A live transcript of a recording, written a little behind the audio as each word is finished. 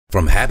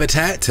From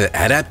habitat to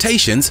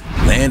adaptations,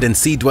 land and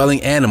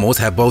sea-dwelling animals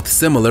have both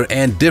similar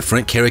and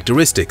different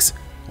characteristics.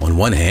 On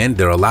one hand,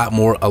 they're a lot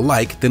more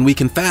alike than we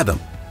can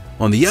fathom.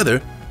 On the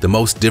other, the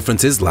most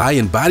differences lie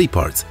in body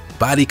parts,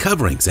 body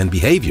coverings, and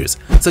behaviors,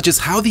 such as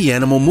how the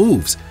animal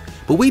moves.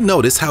 But we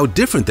notice how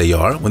different they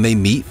are when they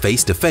meet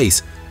face to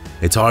face.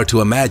 It's hard to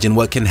imagine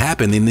what can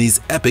happen in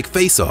these epic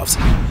face-offs,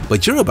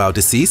 but you're about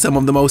to see some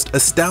of the most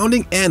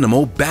astounding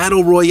animal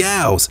battle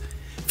royales.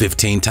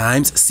 15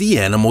 times sea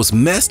animals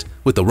messed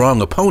with the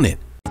wrong opponent.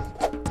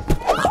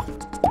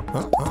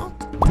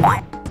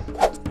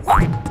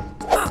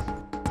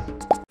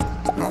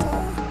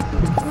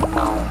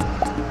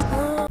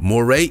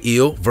 Moray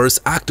eel vs.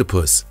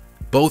 octopus.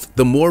 Both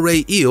the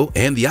moray eel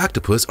and the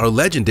octopus are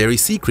legendary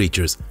sea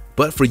creatures,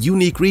 but for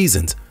unique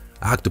reasons.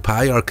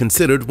 Octopi are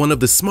considered one of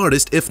the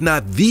smartest, if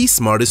not the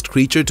smartest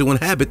creature to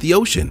inhabit the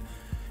ocean.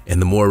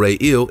 And the moray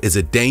eel is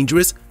a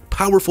dangerous,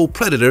 powerful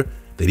predator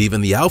that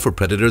even the alpha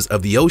predators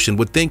of the ocean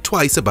would think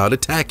twice about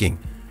attacking.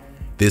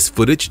 This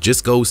footage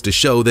just goes to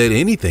show that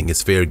anything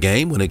is fair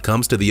game when it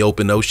comes to the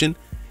open ocean,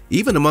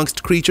 even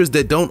amongst creatures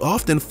that don't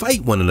often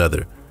fight one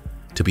another.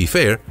 To be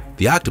fair,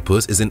 the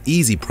octopus is an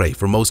easy prey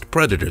for most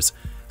predators,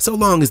 so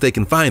long as they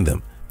can find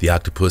them. The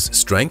octopus'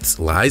 strengths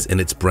lies in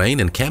its brain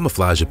and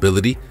camouflage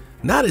ability,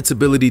 not its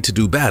ability to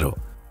do battle.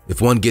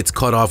 If one gets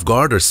caught off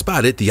guard or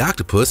spotted, the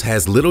octopus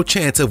has little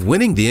chance of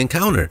winning the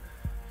encounter.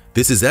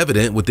 This is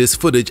evident with this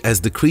footage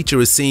as the creature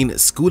is seen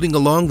scooting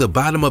along the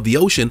bottom of the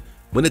ocean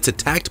when it's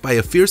attacked by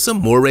a fearsome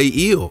moray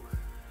eel.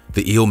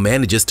 The eel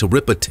manages to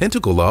rip a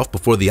tentacle off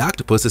before the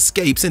octopus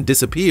escapes and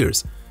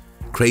disappears.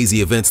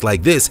 Crazy events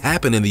like this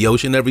happen in the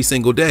ocean every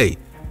single day.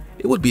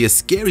 It would be a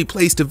scary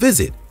place to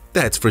visit,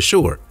 that's for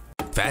sure.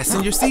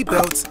 Fasten your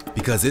seatbelts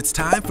because it's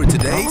time for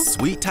today's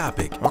sweet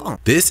topic.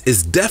 This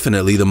is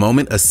definitely the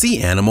moment a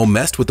sea animal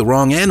messed with the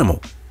wrong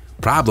animal.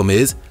 Problem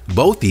is,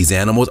 both these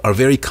animals are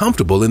very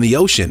comfortable in the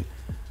ocean.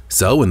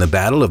 So in the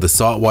battle of the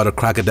saltwater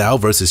crocodile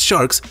versus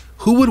sharks,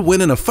 who would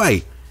win in a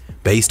fight?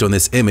 Based on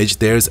this image,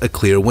 there's a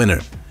clear winner.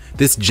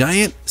 This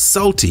giant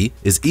salty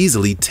is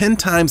easily 10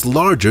 times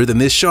larger than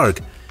this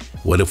shark.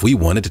 What if we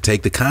wanted to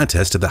take the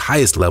contest to the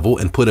highest level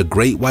and put a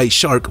great white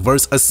shark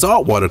versus a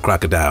saltwater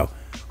crocodile?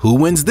 Who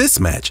wins this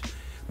match?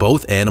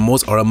 Both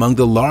animals are among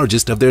the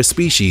largest of their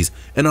species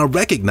and are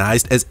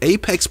recognized as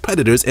apex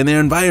predators in their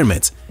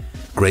environments.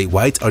 Great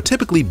whites are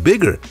typically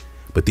bigger,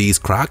 but these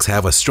crocs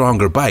have a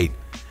stronger bite.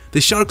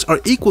 The sharks are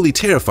equally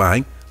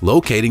terrifying,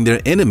 locating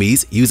their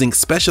enemies using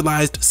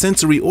specialized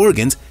sensory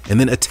organs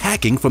and then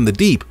attacking from the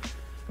deep.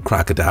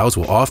 Crocodiles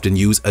will often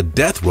use a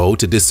death roll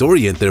to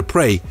disorient their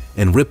prey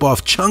and rip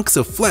off chunks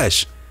of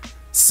flesh.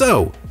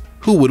 So,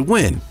 who would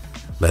win?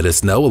 Let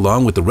us know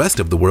along with the rest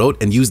of the world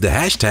and use the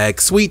hashtag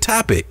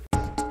 #SweetTopic.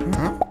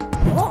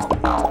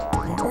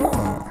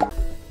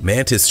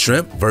 Mantis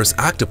shrimp vs.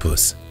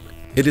 octopus.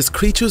 It is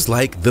creatures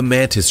like the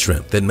mantis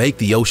shrimp that make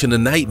the ocean a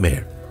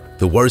nightmare.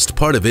 The worst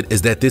part of it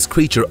is that this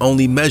creature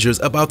only measures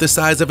about the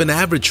size of an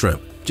average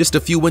shrimp, just a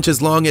few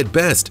inches long at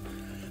best.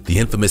 The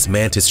infamous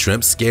mantis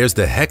shrimp scares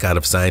the heck out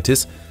of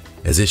scientists,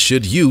 as it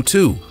should you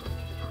too.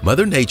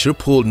 Mother Nature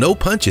pulled no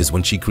punches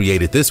when she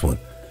created this one,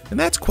 and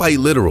that's quite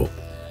literal.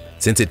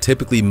 Since it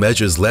typically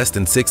measures less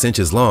than 6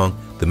 inches long,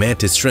 the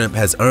mantis shrimp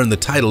has earned the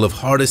title of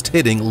hardest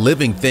hitting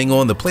living thing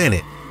on the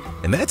planet,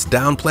 and that's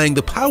downplaying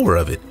the power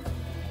of it.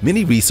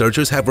 Many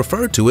researchers have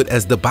referred to it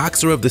as the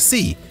boxer of the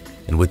sea,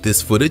 and with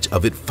this footage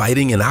of it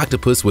fighting an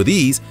octopus with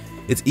ease,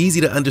 it's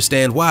easy to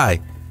understand why.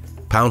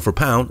 Pound for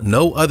pound,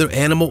 no other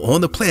animal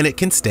on the planet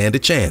can stand a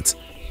chance.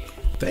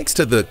 Thanks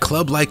to the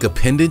club-like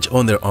appendage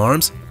on their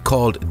arms,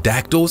 called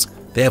dactyls,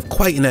 they have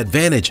quite an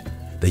advantage.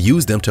 They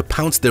use them to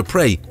pounce their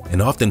prey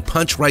and often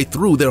punch right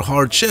through their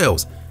hard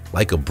shells,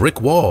 like a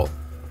brick wall.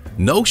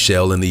 No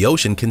shell in the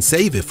ocean can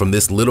save it from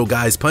this little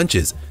guy's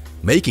punches,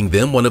 making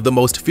them one of the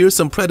most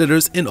fearsome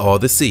predators in all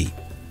the sea.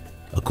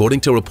 According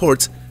to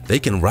reports, they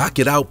can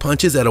rocket out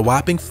punches at a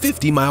whopping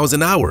 50 miles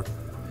an hour.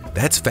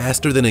 That's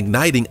faster than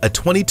igniting a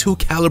 .22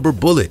 caliber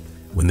bullet.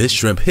 When this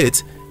shrimp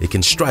hits, it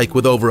can strike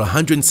with over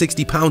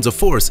 160 pounds of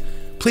force,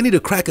 plenty to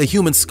crack a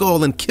human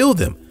skull and kill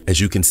them. As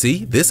you can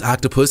see, this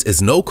octopus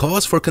is no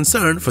cause for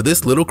concern for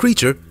this little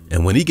creature,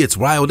 and when he gets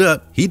riled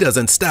up, he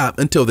doesn't stop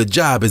until the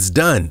job is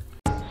done.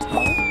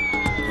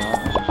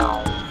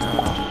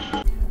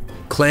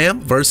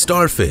 Clam vs.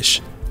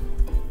 starfish.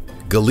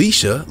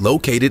 Galicia,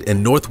 located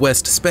in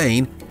northwest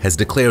Spain, has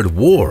declared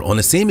war on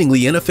a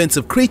seemingly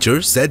inoffensive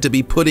creature said to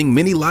be putting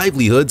many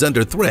livelihoods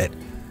under threat.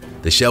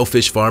 The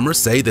shellfish farmers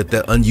say that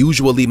the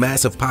unusually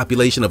massive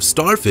population of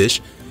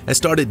starfish has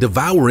started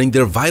devouring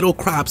their vital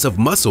crops of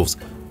mussels,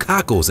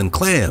 cockles, and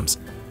clams.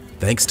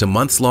 Thanks to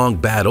months-long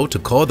battle to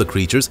cull the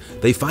creatures,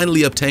 they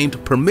finally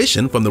obtained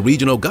permission from the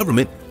regional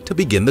government to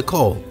begin the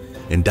cull,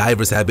 and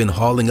divers have been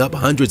hauling up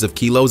hundreds of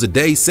kilos a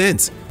day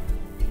since.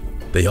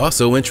 They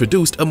also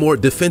introduced a more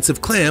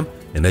defensive clam,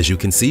 and as you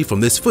can see from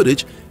this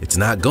footage, it's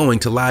not going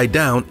to lie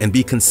down and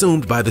be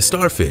consumed by the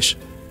starfish.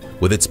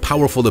 With its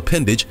powerful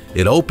appendage,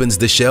 it opens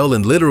the shell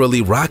and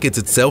literally rockets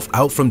itself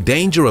out from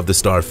danger of the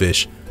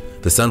starfish.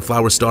 The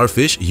sunflower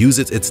starfish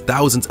uses its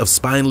thousands of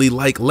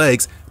spindly-like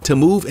legs to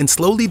move and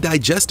slowly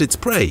digest its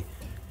prey.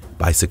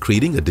 By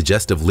secreting a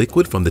digestive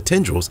liquid from the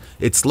tendrils,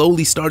 it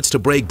slowly starts to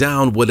break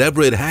down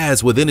whatever it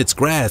has within its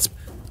grasp,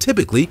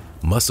 typically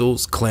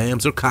mussels,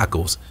 clams, or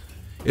cockles.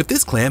 If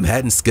this clam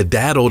hadn't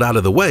skedaddled out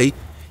of the way,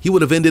 he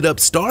would have ended up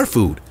star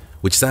food,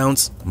 which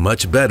sounds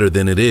much better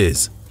than it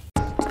is.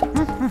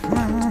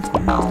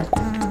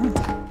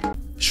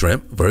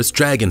 Shrimp versus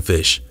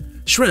dragonfish.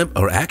 Shrimp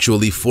are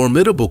actually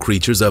formidable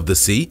creatures of the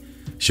sea.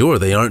 Sure,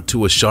 they aren't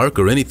to a shark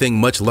or anything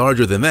much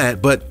larger than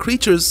that, but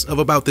creatures of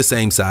about the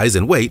same size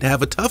and weight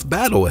have a tough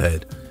battle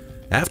ahead.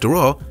 After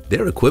all,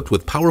 they're equipped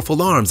with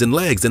powerful arms and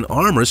legs and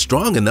armor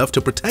strong enough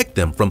to protect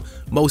them from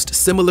most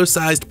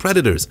similar-sized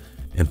predators.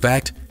 In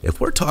fact,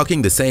 if we're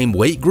talking the same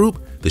weight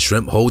group, the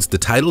shrimp holds the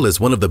title as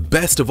one of the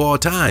best of all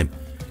time.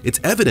 It's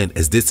evident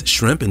as this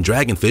shrimp and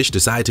dragonfish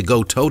decide to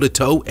go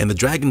toe-to-toe and the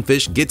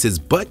dragonfish gets his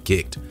butt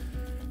kicked.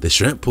 The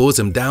shrimp pulls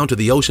him down to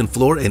the ocean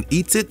floor and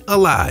eats it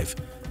alive.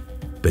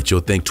 Bet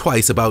you'll think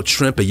twice about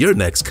shrimp at your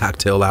next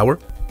cocktail hour.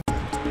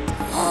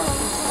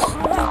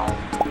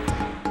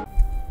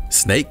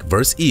 Snake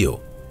versus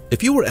eel.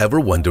 If you were ever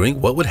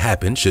wondering what would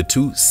happen should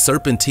two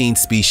serpentine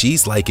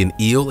species like an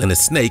eel and a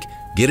snake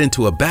get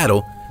into a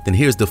battle, then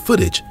here's the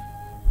footage.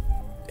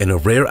 In a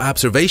rare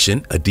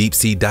observation, a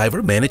deep-sea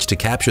diver managed to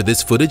capture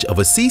this footage of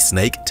a sea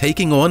snake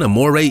taking on a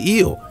moray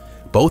eel.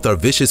 Both are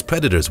vicious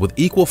predators with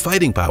equal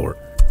fighting power.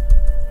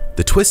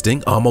 The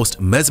twisting,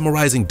 almost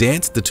mesmerizing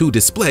dance the two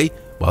display,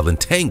 while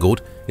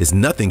entangled, is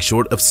nothing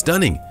short of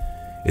stunning.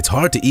 It's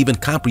hard to even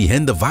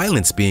comprehend the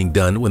violence being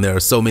done when there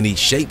are so many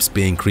shapes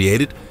being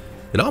created.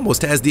 It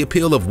almost has the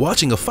appeal of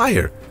watching a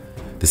fire.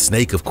 The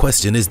snake of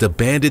question is the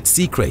banded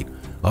sea crate,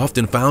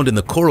 often found in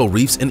the coral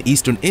reefs in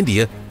eastern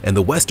India and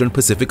the western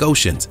Pacific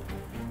Oceans.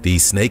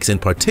 These snakes in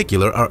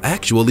particular are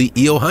actually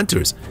eel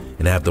hunters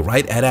and have the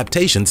right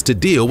adaptations to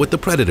deal with the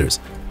predators.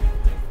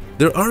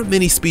 There aren't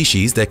many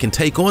species that can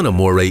take on a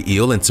moray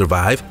eel and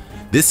survive.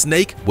 This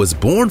snake was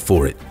born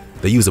for it.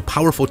 They use a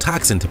powerful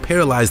toxin to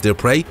paralyze their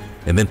prey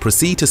and then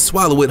proceed to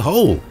swallow it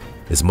whole,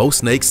 as most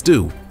snakes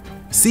do.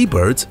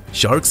 Seabirds,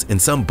 sharks, and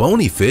some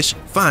bony fish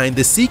find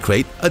the sea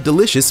crate a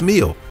delicious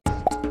meal.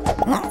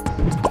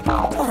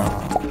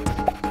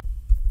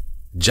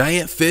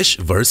 Giant fish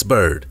versus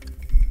bird.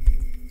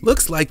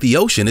 Looks like the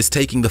ocean is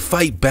taking the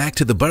fight back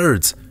to the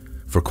birds.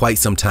 For quite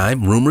some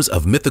time, rumors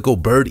of mythical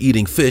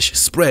bird-eating fish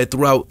spread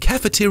throughout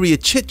cafeteria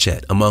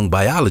chit-chat among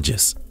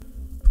biologists.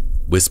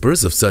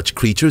 Whispers of such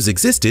creatures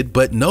existed,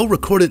 but no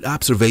recorded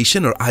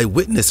observation or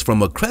eyewitness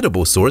from a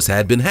credible source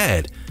had been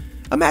had.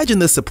 Imagine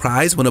the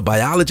surprise when a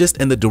biologist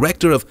and the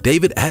director of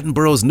David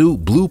Attenborough's new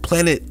Blue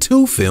Planet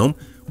 2 film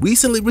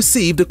recently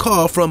received a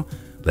call from,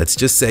 let's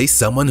just say,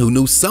 someone who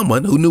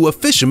knew a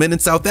fisherman in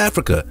South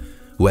Africa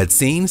who had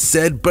seen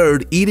said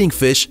bird eating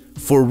fish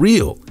for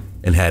real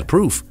and had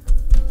proof.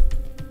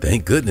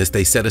 Thank goodness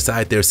they set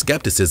aside their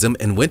skepticism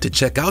and went to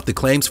check out the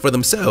claims for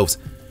themselves,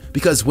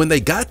 because when they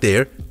got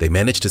there, they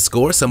managed to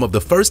score some of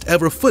the first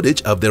ever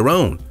footage of their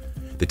own.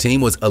 The team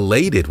was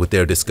elated with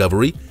their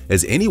discovery,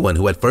 as anyone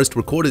who had first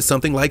recorded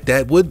something like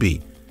that would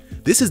be.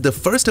 This is the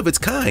first of its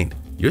kind.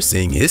 You're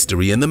seeing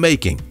history in the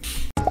making.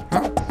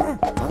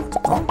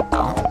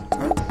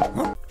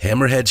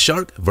 Hammerhead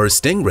shark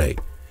versus stingray.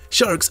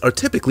 Sharks are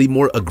typically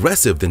more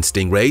aggressive than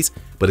stingrays,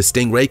 but a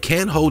stingray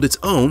can hold its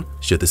own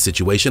should the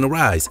situation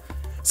arise.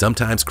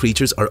 Sometimes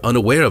creatures are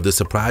unaware of the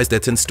surprise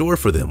that's in store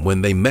for them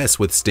when they mess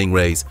with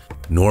stingrays.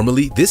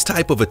 Normally, this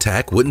type of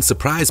attack wouldn't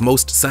surprise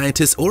most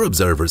scientists or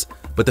observers,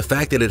 but the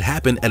fact that it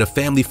happened at a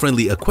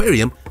family-friendly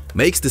aquarium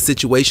makes the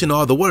situation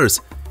all the worse.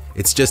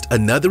 It's just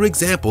another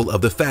example of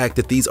the fact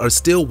that these are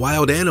still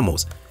wild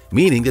animals,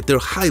 meaning that they're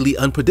highly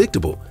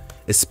unpredictable,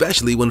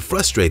 especially when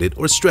frustrated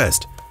or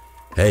stressed.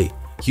 Hey,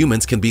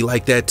 humans can be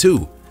like that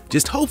too,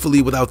 just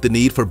hopefully without the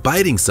need for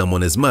biting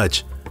someone as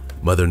much.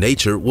 Mother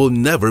Nature will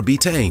never be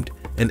tamed,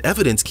 and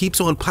evidence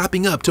keeps on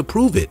popping up to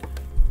prove it.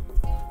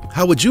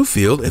 How would you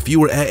feel if you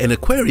were at an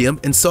aquarium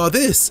and saw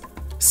this?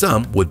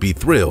 Some would be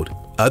thrilled,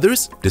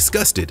 others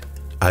disgusted.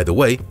 Either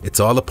way, it's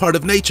all a part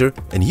of nature,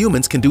 and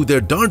humans can do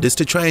their darndest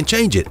to try and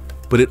change it,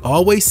 but it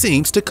always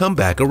seems to come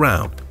back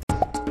around.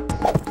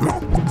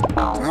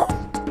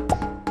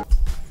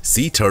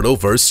 Sea turtle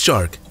versus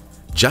shark.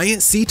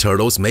 Giant sea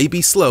turtles may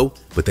be slow,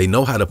 but they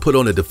know how to put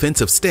on a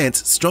defensive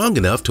stance strong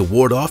enough to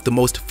ward off the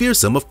most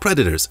fearsome of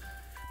predators.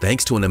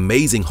 Thanks to an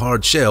amazing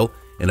hard shell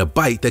and a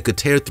bite that could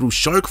tear through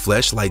shark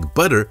flesh like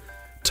butter,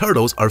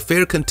 turtles are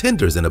fair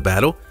contenders in a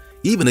battle,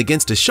 even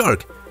against a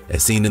shark,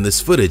 as seen in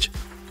this footage.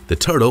 The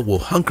turtle will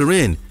hunker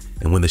in,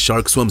 and when the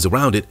shark swims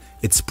around it,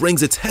 it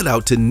springs its head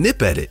out to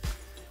nip at it.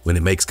 When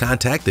it makes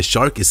contact, the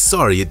shark is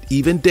sorry it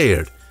even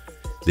dared.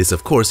 This,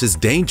 of course, is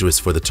dangerous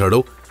for the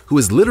turtle, who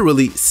is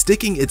literally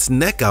sticking its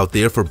neck out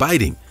there for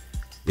biting.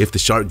 If the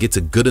shark gets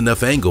a good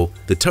enough angle,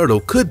 the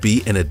turtle could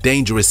be in a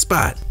dangerous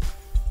spot.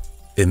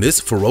 In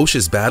this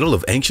ferocious battle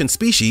of ancient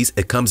species,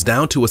 it comes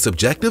down to a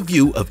subjective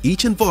view of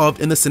each involved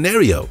in the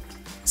scenario.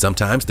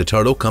 Sometimes the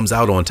turtle comes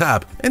out on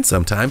top, and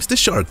sometimes the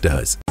shark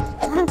does.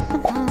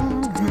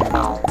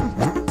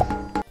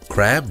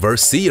 Crab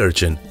vs. sea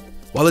urchin.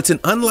 While it's an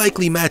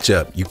unlikely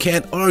matchup, you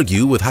can't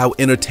argue with how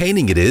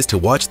entertaining it is to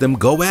watch them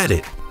go at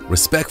it.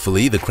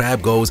 Respectfully, the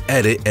crab goes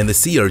at it and the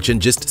sea urchin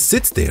just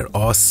sits there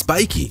all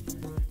spiky.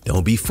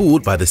 Don't be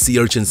fooled by the sea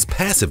urchin's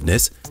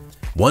passiveness.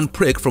 One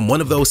prick from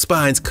one of those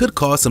spines could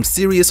cause some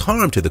serious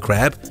harm to the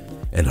crab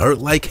and hurt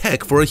like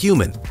heck for a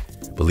human.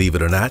 Believe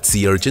it or not,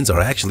 sea urchins are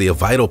actually a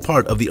vital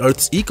part of the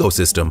Earth's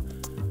ecosystem.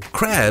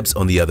 Crabs,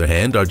 on the other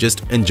hand, are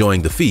just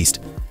enjoying the feast.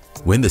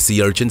 When the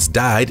sea urchins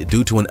died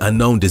due to an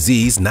unknown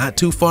disease not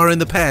too far in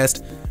the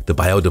past, the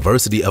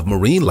biodiversity of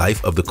marine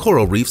life of the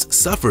coral reefs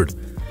suffered.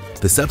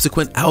 The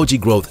subsequent algae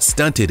growth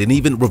stunted and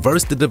even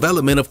reversed the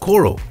development of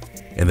coral,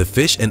 and the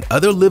fish and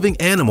other living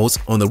animals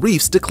on the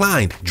reefs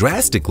declined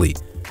drastically.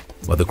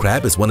 While the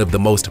crab is one of the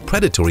most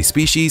predatory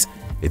species,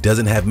 it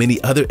doesn't have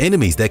many other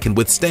enemies that can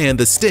withstand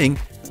the sting,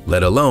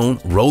 let alone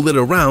roll it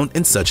around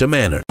in such a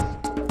manner.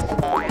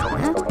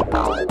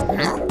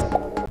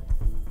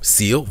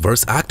 Seal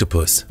vs.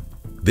 octopus.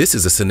 This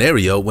is a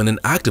scenario when an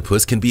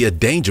octopus can be a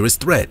dangerous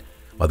threat.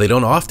 While they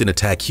don't often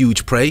attack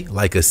huge prey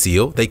like a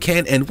seal, they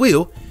can and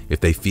will if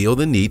they feel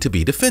the need to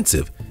be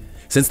defensive.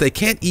 Since they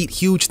can't eat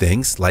huge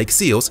things like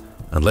seals,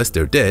 unless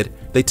they're dead,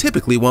 they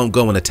typically won't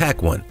go and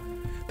attack one.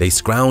 They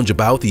scrounge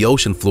about the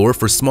ocean floor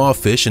for small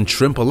fish and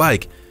shrimp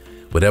alike,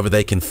 whatever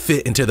they can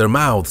fit into their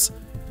mouths.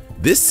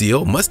 This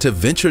seal must have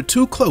ventured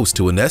too close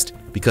to a nest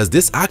because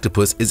this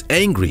octopus is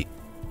angry.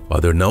 While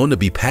they're known to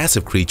be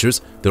passive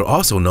creatures, they're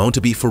also known to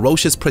be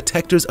ferocious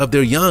protectors of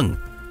their young.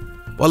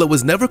 While it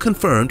was never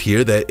confirmed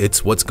here that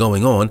it's what's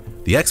going on,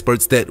 the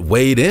experts that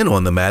weighed in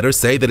on the matter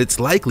say that it's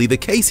likely the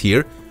case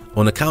here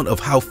on account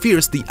of how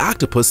fierce the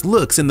octopus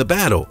looks in the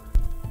battle.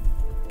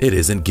 It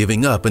isn't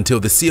giving up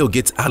until the seal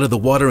gets out of the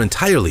water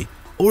entirely,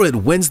 or it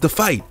wins the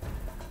fight.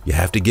 You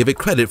have to give it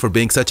credit for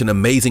being such an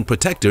amazing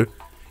protector.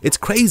 It's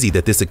crazy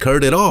that this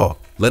occurred at all,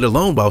 let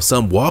alone while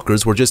some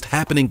walkers were just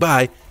happening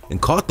by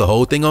and caught the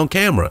whole thing on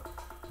camera.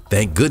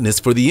 Thank goodness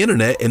for the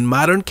internet and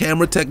modern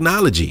camera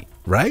technology,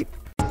 right?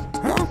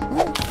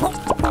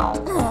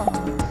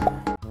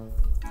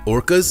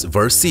 Orcas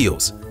vs.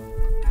 seals.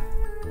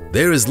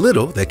 There is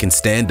little that can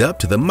stand up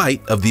to the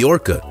might of the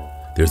orca.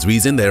 There's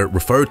reason they're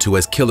referred to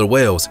as killer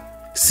whales.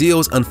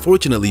 Seals,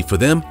 unfortunately for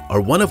them,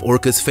 are one of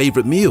orcas'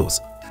 favorite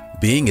meals.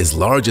 Being as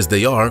large as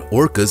they are,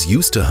 orcas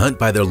used to hunt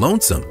by their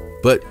lonesome,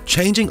 but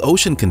changing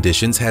ocean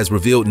conditions has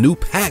revealed new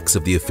packs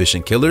of the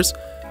efficient killers.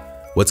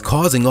 What's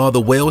causing all the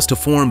whales to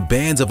form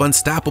bands of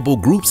unstoppable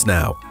groups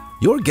now?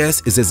 Your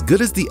guess is as good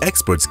as the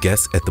experts'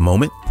 guess at the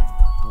moment.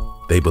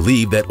 They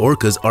believe that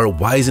orcas are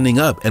wisening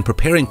up and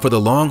preparing for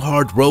the long,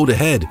 hard road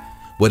ahead,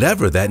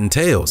 whatever that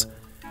entails.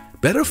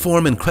 Better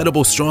form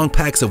incredible strong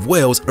packs of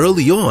whales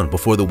early on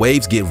before the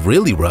waves get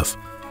really rough,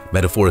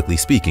 metaphorically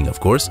speaking,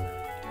 of course.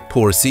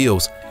 Poor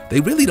seals,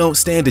 they really don't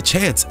stand a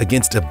chance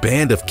against a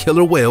band of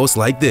killer whales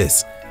like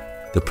this.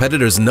 The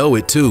predators know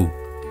it too.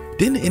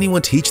 Didn't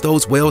anyone teach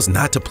those whales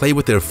not to play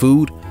with their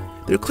food?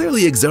 They're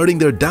clearly exerting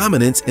their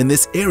dominance in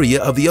this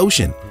area of the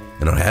ocean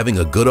and are having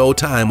a good old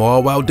time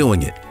all while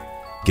doing it.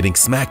 Getting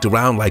smacked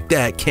around like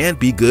that can't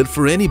be good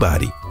for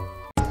anybody.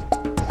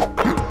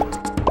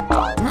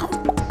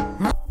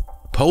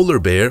 Polar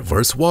bear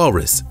vs.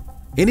 walrus.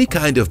 Any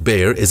kind of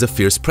bear is a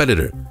fierce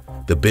predator.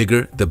 The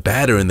bigger, the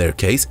badder in their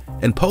case,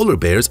 and polar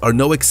bears are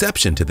no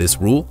exception to this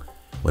rule.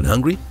 When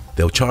hungry,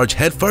 they'll charge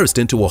headfirst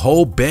into a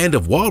whole band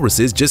of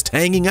walruses just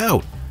hanging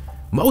out.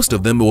 Most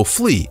of them will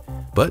flee,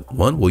 but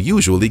one will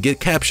usually get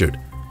captured.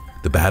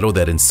 The battle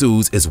that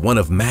ensues is one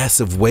of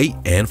massive weight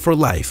and for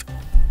life.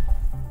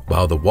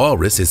 While the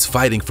walrus is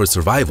fighting for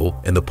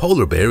survival and the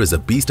polar bear is a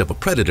beast of a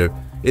predator,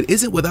 it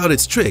isn't without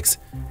its tricks.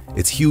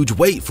 Its huge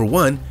weight, for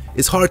one,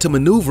 is hard to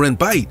maneuver and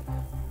bite.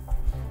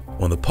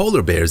 On the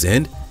polar bear's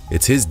end,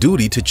 it's his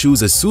duty to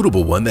choose a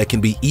suitable one that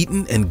can be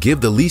eaten and give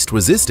the least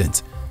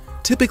resistance.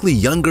 Typically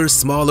younger,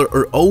 smaller,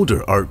 or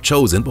older are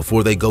chosen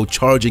before they go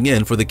charging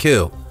in for the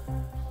kill.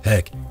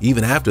 Heck,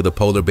 even after the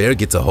polar bear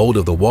gets a hold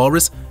of the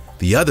walrus,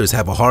 the others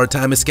have a hard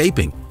time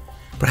escaping.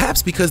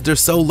 Perhaps because they're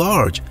so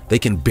large, they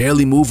can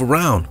barely move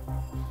around.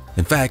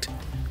 In fact,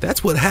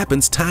 that's what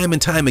happens time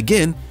and time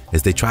again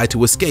as they try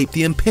to escape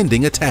the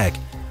impending attack.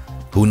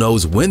 Who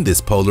knows when this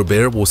polar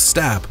bear will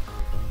stop?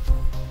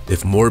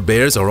 If more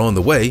bears are on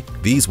the way,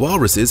 these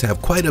walruses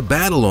have quite a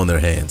battle on their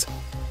hands.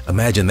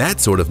 Imagine that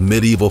sort of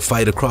medieval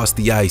fight across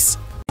the ice.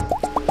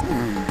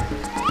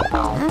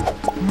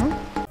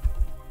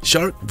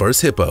 Shark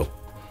vs. hippo.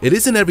 It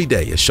isn't every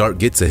day a shark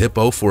gets a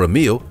hippo for a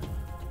meal.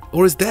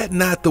 Or is that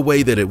not the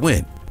way that it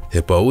went?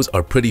 Hippos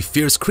are pretty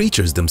fierce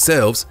creatures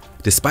themselves.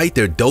 Despite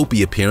their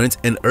dopey appearance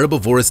and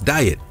herbivorous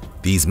diet,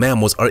 these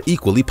mammals are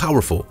equally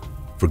powerful.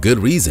 For good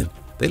reason.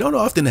 They don't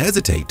often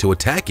hesitate to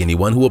attack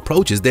anyone who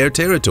approaches their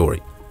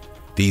territory.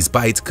 These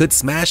bites could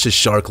smash a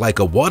shark like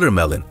a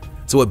watermelon,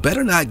 so it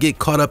better not get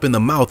caught up in the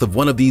mouth of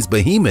one of these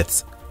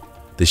behemoths.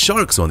 The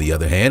sharks, on the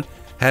other hand,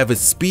 have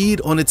its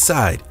speed on its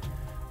side.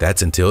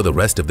 That's until the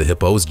rest of the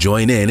hippos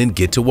join in and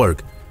get to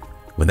work.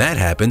 When that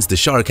happens, the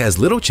shark has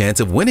little chance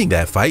of winning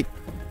that fight.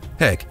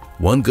 Heck,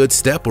 One good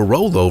step or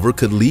rollover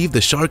could leave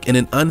the shark in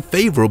an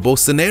unfavorable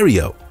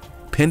scenario,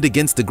 pinned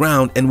against the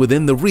ground and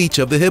within the reach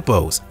of the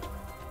hippos.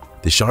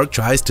 The shark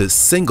tries to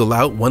single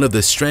out one of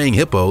the straying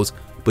hippos,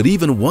 but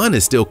even one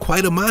is still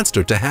quite a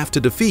monster to have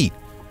to defeat.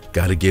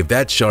 Gotta give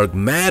that shark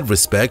mad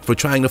respect for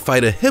trying to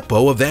fight a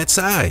hippo of that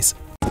size.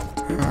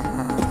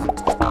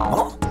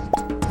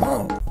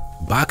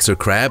 Boxer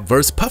crab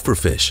vs.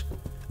 pufferfish.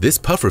 This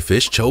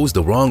pufferfish chose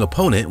the wrong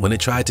opponent when it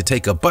tried to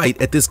take a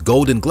bite at this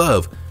golden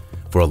glove.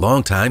 For a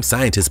long time,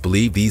 scientists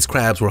believed these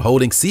crabs were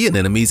holding sea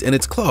anemones in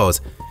its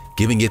claws,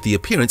 giving it the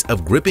appearance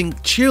of gripping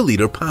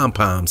cheerleader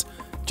pom-poms,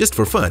 just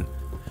for fun.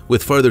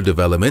 With further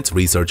developments,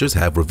 researchers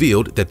have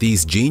revealed that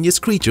these genius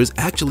creatures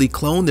actually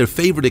clone their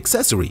favorite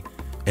accessory,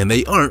 and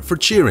they aren't for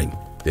cheering,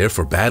 they're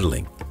for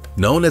battling.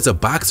 Known as a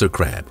boxer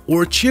crab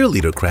or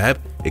cheerleader crab,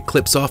 it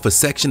clips off a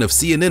section of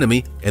sea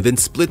anemone and then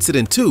splits it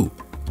in two,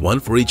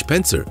 one for each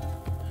pincer.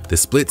 The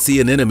split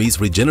sea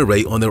anemones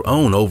regenerate on their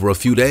own over a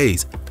few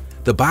days.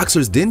 The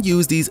boxers then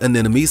use these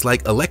anemones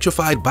like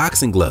electrified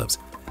boxing gloves,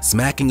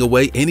 smacking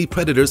away any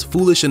predators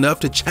foolish enough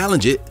to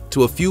challenge it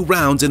to a few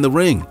rounds in the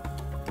ring.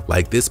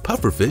 Like this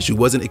pufferfish who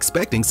wasn't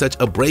expecting such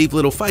a brave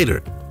little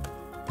fighter.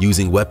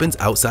 Using weapons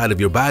outside of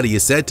your body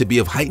is said to be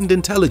of heightened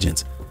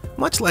intelligence,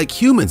 much like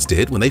humans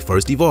did when they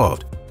first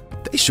evolved.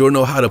 They sure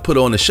know how to put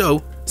on a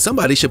show.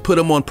 Somebody should put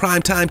them on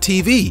primetime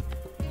TV.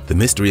 The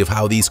mystery of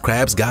how these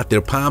crabs got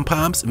their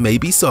pom-poms may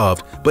be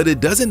solved, but it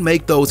doesn't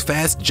make those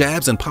fast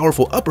jabs and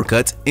powerful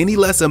uppercuts any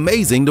less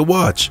amazing to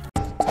watch.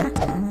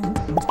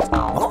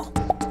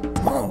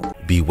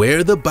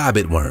 Beware the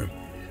bobbit worm.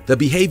 The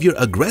behavior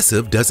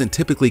aggressive doesn't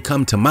typically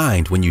come to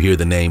mind when you hear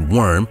the name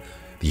worm.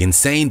 The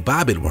insane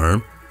bobbit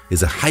worm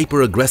is a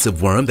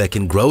hyper-aggressive worm that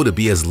can grow to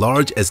be as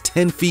large as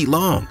 10 feet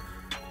long.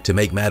 To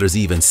make matters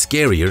even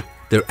scarier,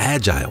 they're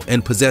agile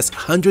and possess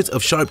hundreds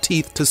of sharp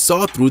teeth to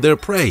saw through their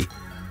prey.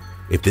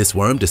 If this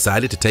worm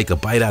decided to take a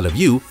bite out of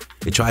you,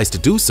 it tries to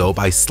do so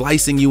by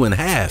slicing you in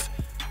half,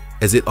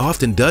 as it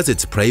often does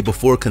its prey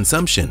before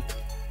consumption.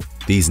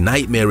 These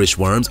nightmarish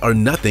worms are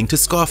nothing to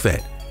scoff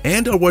at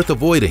and are worth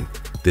avoiding.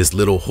 This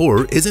little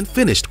horror isn't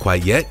finished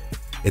quite yet.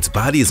 Its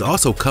body is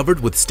also covered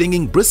with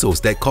stinging bristles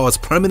that cause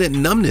permanent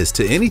numbness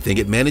to anything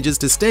it manages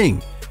to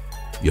sting.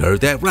 You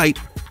heard that right,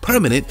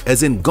 permanent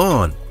as in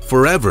gone,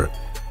 forever.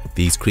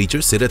 These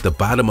creatures sit at the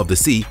bottom of the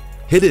sea,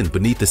 hidden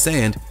beneath the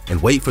sand, and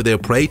wait for their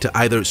prey to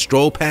either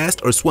stroll past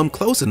or swim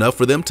close enough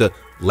for them to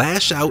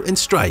lash out and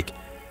strike.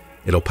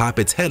 It'll pop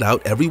its head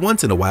out every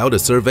once in a while to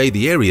survey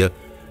the area,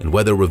 and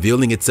whether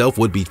revealing itself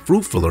would be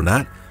fruitful or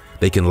not,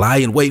 they can lie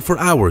in wait for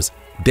hours,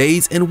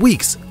 days, and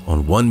weeks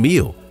on one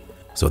meal.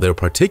 So they're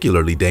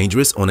particularly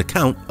dangerous on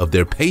account of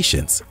their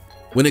patience.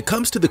 When it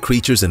comes to the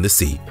creatures in the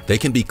sea, they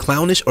can be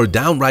clownish or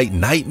downright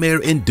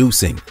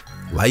nightmare-inducing.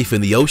 Life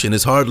in the ocean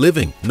is hard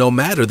living, no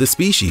matter the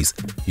species.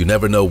 You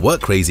never know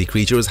what crazy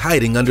creature is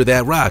hiding under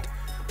that rock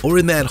or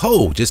in that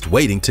hole just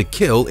waiting to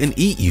kill and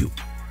eat you.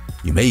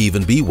 You may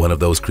even be one of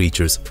those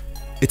creatures.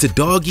 It's a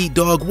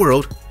dog-eat-dog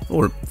world,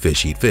 or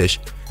fish-eat-fish.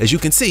 As you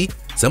can see,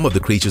 some of the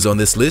creatures on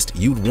this list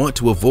you'd want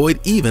to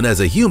avoid even as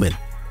a human.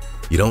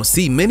 You don't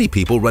see many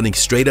people running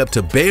straight up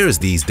to bears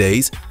these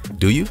days,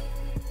 do you?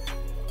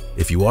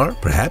 If you are,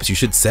 perhaps you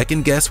should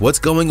second guess what's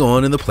going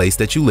on in the place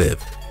that you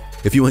live.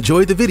 If you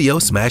enjoyed the video,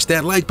 smash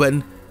that like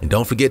button and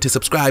don't forget to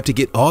subscribe to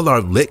get all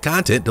our lit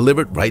content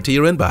delivered right to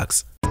your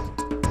inbox.